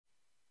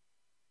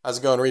How's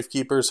it going, Reef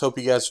Keepers? Hope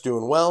you guys are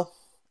doing well.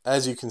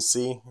 As you can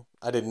see,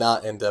 I did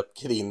not end up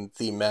getting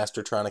the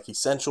Mastertronic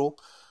Essential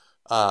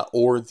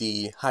or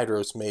the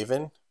Hydros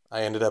Maven.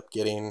 I ended up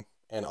getting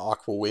an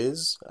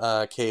AquaWiz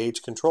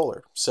KH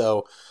controller.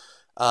 So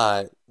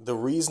the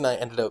reason I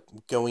ended up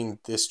going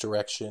this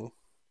direction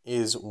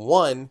is,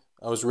 one,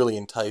 I was really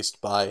enticed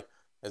by,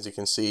 as you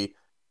can see,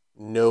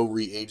 no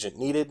reagent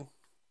needed.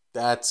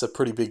 That's a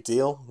pretty big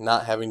deal,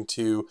 not having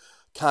to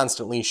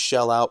constantly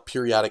shell out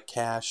periodic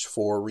cash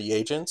for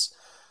reagents.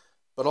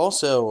 But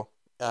also,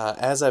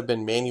 as I've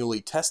been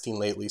manually testing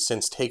lately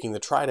since taking the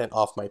Trident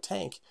off my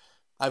tank,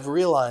 I've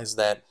realized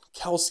that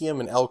calcium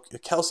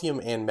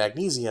and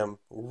magnesium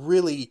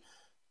really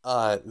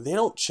they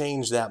don't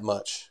change that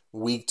much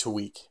week to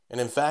week.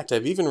 And in fact,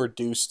 I've even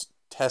reduced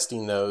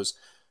testing those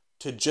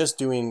to just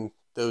doing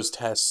those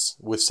tests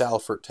with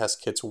Salifert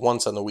test kits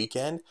once on the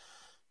weekend.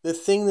 The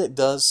thing that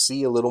does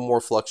see a little more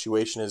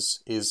fluctuation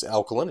is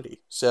alkalinity.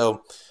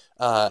 So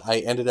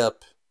I ended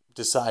up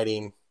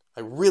deciding I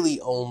really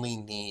only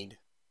need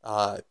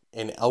an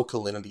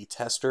alkalinity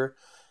tester,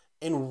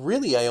 and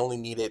really I only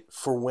need it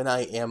for when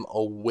I am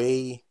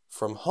away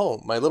from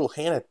home. My little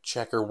HANA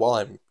checker while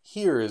I'm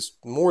here is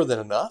more than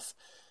enough,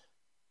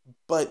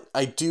 but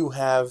I do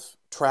have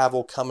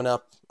travel coming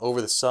up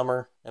over the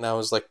summer, and I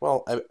was like,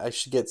 well, I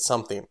should get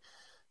something.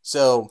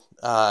 So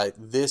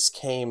this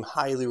came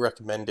highly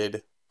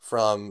recommended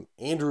from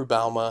Andrew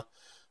Bauma.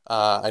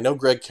 I know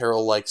Greg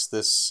Carroll likes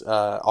this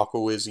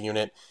AquaWiz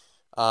unit,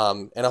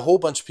 and a whole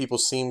bunch of people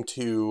seem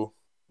to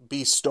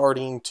be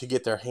starting to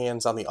get their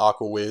hands on the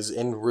AquaWiz,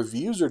 and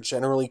reviews are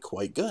generally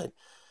quite good.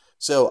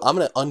 So I'm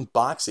going to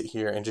unbox it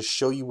here and just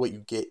show you what you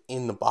get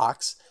in the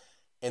box,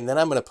 and then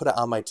I'm going to put it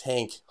on my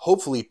tank,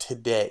 hopefully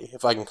today,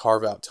 if I can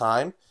carve out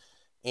time,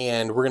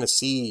 and we're going to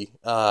see,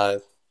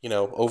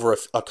 over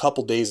a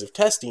couple days of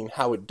testing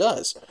how it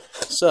does.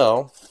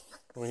 So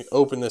let me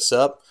open this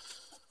up.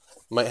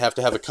 Might have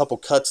to have a couple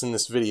cuts in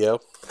this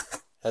video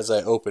as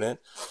I open it.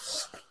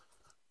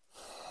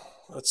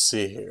 Let's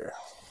see here.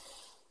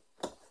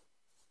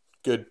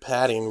 Good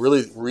padding,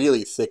 really,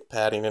 really thick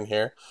padding in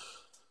here.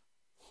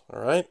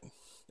 All right,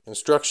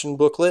 instruction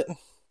booklet.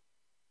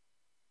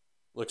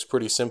 Looks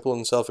pretty simple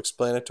and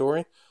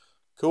self-explanatory.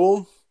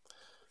 Cool.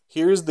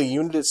 Here's the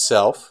unit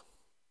itself.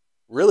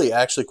 Really,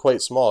 actually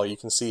quite small. You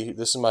can see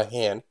this is my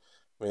hand.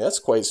 I mean, that's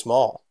quite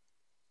small.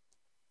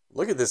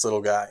 Look at this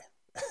little guy.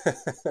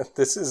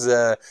 This is,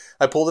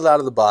 I pulled it out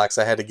of the box.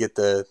 I had to get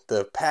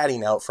the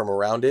padding out from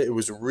around it. It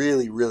was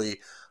really, really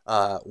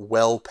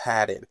well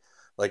padded.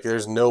 Like,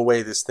 there's no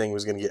way this thing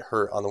was going to get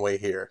hurt on the way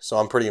here. So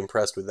I'm pretty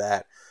impressed with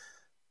that.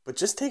 But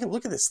just take a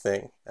look at this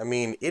thing. I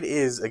mean, it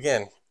is,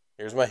 again,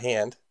 here's my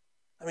hand.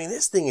 I mean,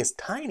 this thing is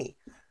tiny.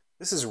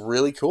 This is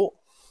really cool.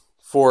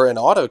 For an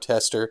auto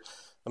tester,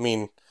 I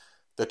mean,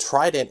 the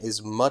Trident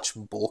is much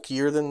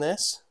bulkier than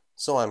this.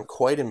 So I'm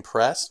quite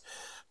impressed.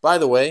 By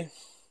the way,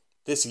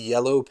 this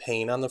yellow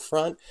paint on the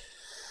front.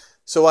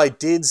 So I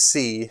did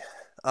see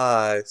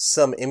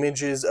some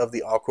images of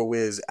the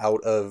AquaWiz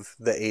out of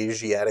the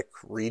Asiatic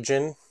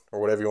region, or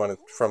whatever you want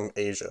to, from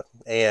Asia,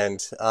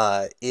 and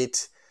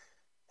it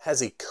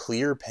has a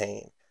clear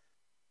paint.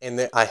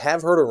 And I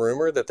have heard a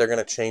rumor that they're going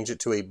to change it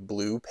to a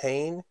blue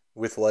paint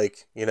with,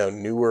 like,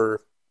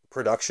 newer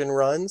production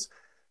runs.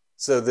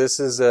 So this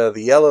is the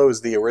yellow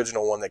is the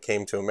original one that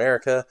came to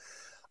America.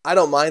 I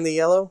don't mind the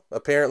yellow.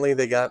 Apparently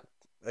they got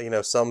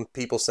some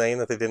people saying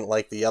that they didn't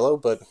like the yellow,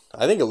 but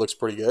I think it looks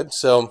pretty good.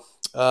 So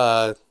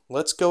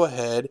let's go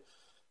ahead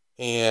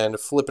and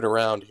flip it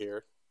around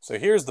here. So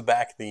here's the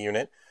back of the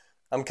unit.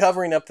 I'm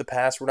covering up the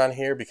password on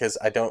here because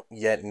I don't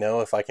yet know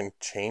if I can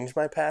change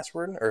my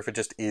password or if it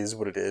just is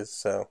what it is.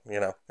 So,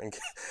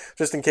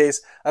 just in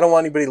case, I don't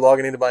want anybody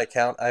logging into my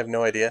account. I have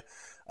no idea.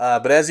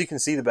 But as you can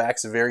see, the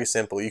back's very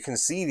simple. You can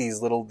see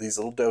these little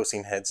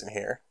dosing heads in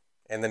here.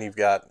 And then you've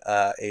got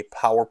a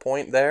power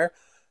point there.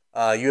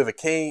 You have a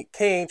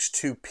KH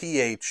to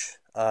pH,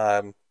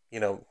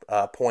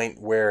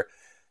 point where,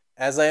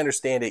 as I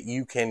understand it,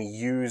 you can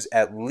use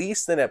at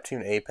least the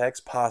Neptune Apex,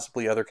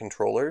 possibly other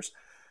controllers,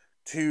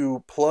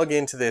 to plug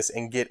into this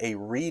and get a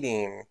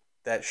reading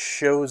that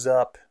shows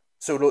up.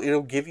 So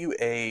it'll give you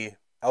a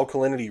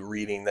alkalinity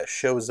reading that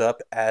shows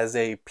up as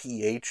a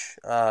pH,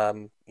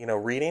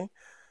 reading,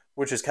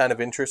 which is kind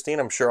of interesting.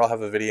 I'm sure I'll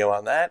have a video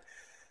on that.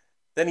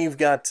 Then you've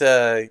got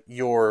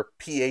your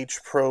pH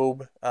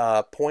probe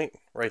point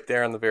right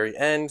there on the very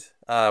end,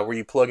 where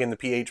you plug in the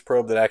pH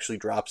probe that actually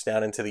drops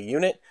down into the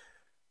unit.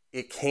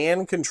 It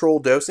can control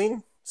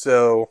dosing,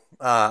 so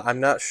I'm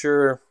not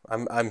sure.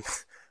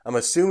 I'm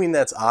assuming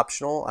that's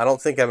optional. I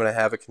don't think I'm going to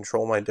have it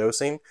control my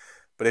dosing,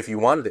 but if you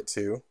wanted it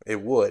to,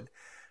 it would.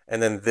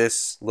 And then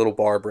this little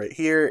barb right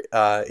here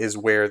is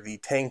where the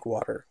tank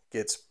water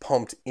gets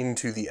pumped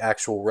into the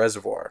actual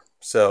reservoir.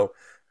 So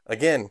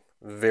again,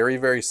 very,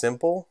 very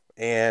simple.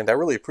 And I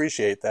really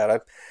appreciate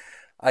that.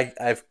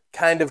 I've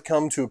kind of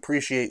come to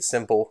appreciate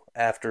simple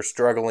after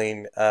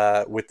struggling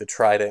with the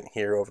Trident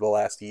here over the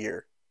last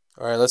year.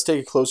 All right, let's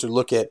take a closer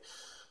look at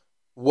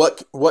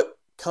what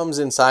comes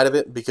inside of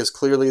it, because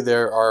clearly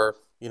there are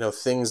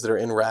things that are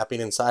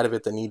enwrapping inside of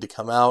it that need to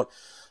come out.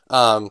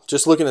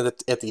 Just looking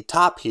at the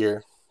top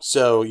here,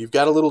 so you've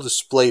got a little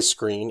display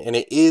screen, and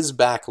it is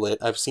backlit.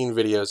 I've seen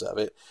videos of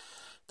it.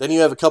 Then you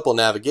have a couple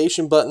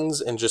navigation buttons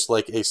and just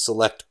like a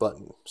select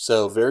button.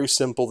 So very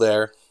simple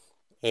there.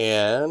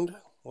 And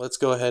let's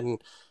go ahead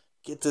and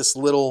get this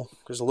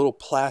there's a little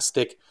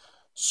plastic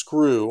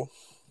screw.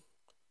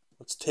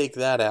 Let's take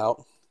that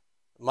out.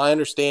 My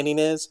understanding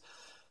is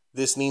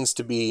this needs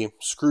to be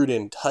screwed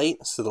in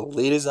tight, so the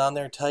lid is on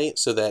there tight,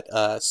 so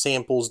that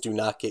samples do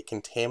not get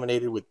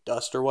contaminated with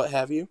dust or what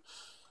have you.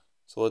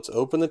 So let's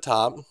open the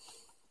top.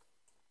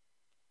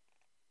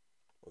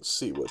 Let's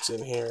see what's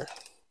in here.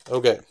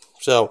 Okay,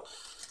 so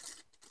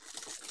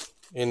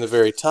in the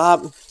very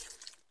top,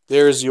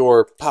 there's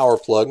your power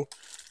plug,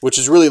 which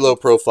is really low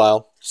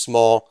profile,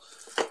 small.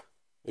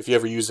 If you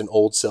ever used an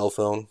old cell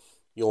phone,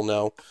 you'll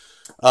know.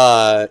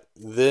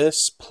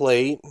 This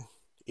plate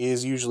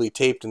is usually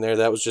taped in there.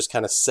 That was just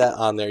kind of set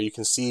on there. You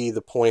can see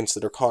the points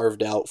that are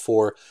carved out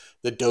for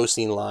the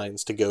dosing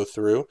lines to go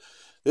through.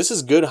 This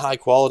is good, high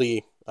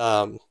quality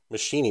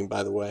machining,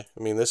 by the way.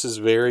 I mean, this is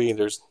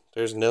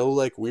there's no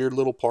like weird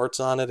little parts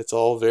on it. It's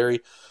all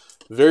very,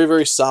 very,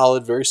 very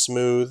solid, very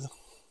smooth.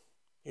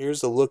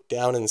 Here's a look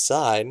down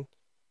inside.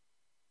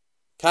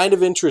 Kind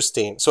of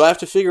interesting. So I have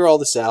to figure all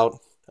this out.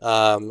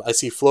 I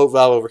see float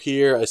valve over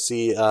here. I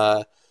see,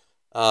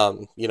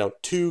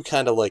 two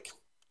kind of like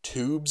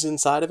tubes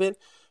inside of it.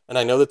 And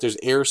I know that there's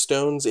air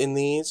stones in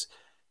these.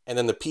 And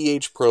then the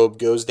pH probe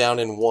goes down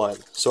in one.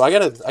 So I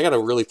gotta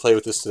really play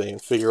with this today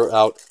and figure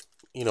out,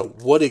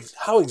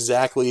 how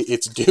exactly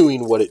it's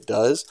doing what it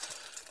does.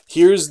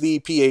 Here's the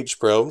pH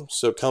probe.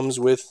 So it comes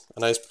with a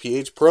nice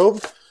pH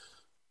probe.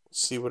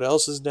 Let's see what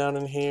else is down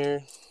in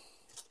here.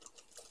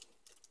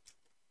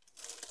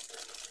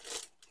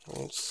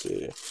 Let's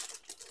see.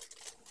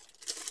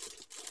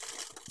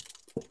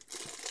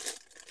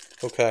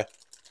 Okay,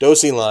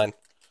 dosing line.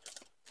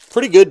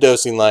 Pretty good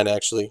dosing line,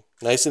 actually.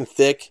 Nice and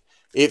thick.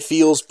 It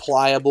feels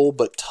pliable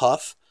but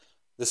tough.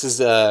 This is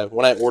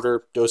when I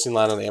order dosing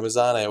line on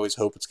Amazon, I always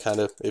hope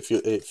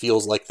it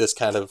feels like this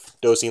kind of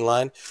dosing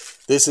line.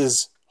 This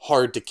is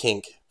hard to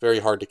kink, very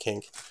hard to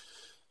kink.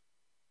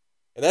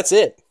 And that's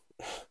it.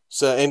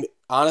 So, and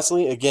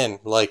honestly, again,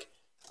 like,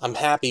 I'm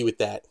happy with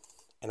that.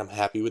 And I'm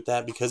happy with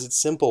that because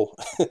it's simple.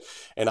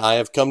 And I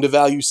have come to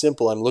value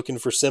simple. I'm looking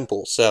for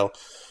simple. So,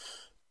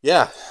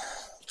 yeah.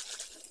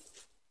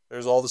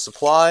 There's all the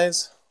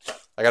supplies.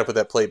 I got to put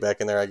that plate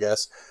back in there, I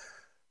guess.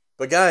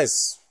 But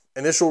guys,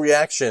 initial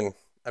reaction.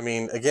 I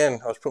mean, again,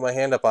 I'll just put my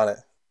hand up on it.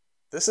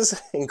 This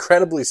is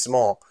incredibly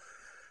small.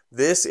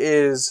 This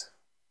is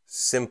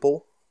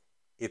simple.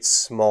 It's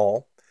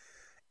small.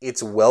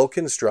 It's well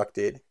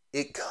constructed.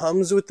 It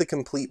comes with the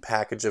complete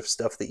package of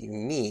stuff that you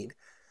need.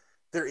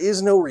 There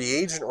is no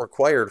reagent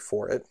required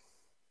for it.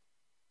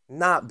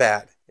 Not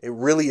bad. It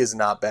really is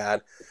not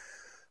bad.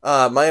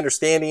 My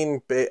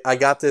understanding, I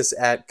got this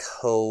at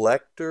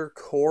Collector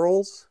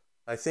Corals,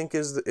 I think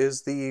is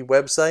the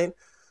website.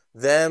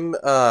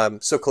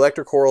 So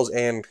Collector Corals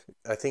and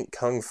I think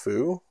Kung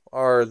Fu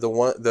are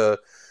the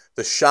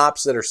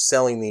shops that are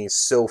selling these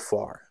so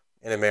far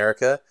in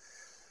America.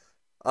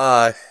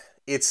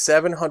 It's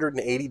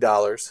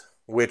 $780,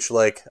 which,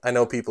 like, I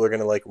know people are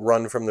gonna like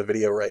run from the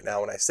video right now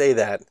when I say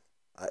that.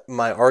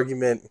 My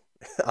argument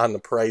on the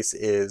price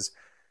is,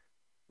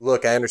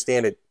 look, I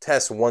understand it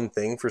tests one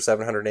thing for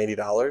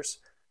 $780,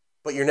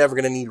 but you're never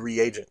going to need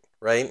reagent,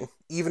 right?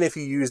 Even if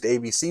you used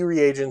ABC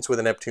reagents with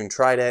a Neptune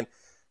Trident,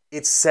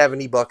 it's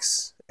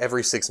 $70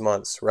 every 6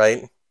 months,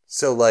 right?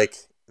 So, like,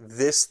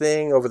 this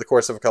thing over the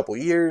course of a couple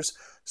years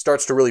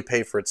starts to really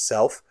pay for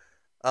itself.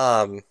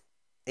 And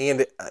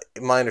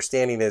my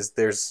understanding is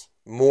there's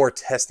more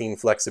testing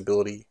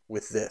flexibility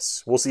with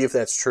this. We'll see if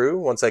that's true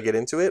once I get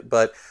into it,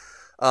 but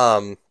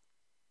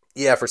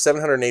yeah, for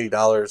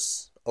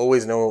 $780,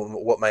 always know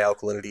what my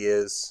alkalinity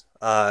is.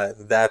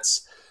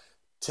 That's,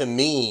 to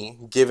me,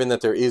 given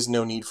that there is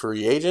no need for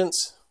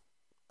reagents,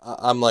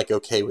 I'm like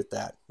okay with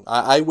that.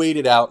 I weighed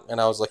it out and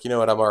I was like, you know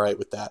what, I'm all right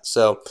with that.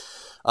 So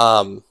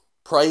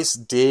price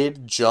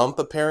did jump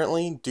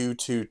apparently due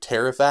to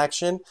tariff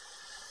action.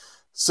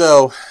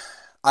 So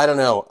I don't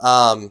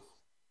know.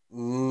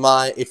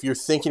 If you're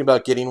thinking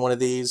about getting one of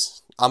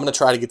these, I'm going to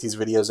try to get these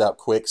videos out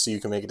quick so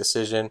you can make a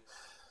decision.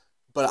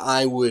 But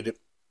I would,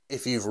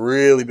 if you've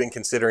really been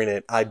considering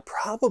it, I'd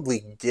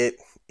probably get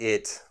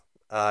it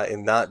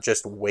and not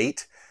just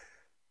wait,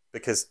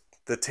 because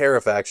the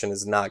tariff action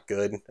is not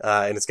good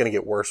and it's going to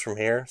get worse from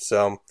here.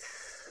 So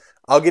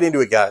I'll get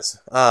into it, guys.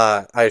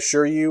 I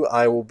assure you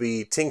I will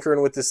be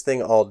tinkering with this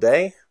thing all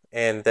day,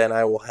 and then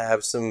I will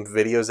have some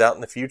videos out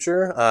in the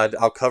future.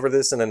 I'll cover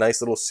this in a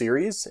nice little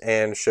series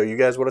and show you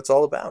guys what it's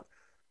all about.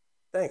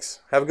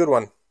 Thanks. Have a good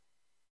one.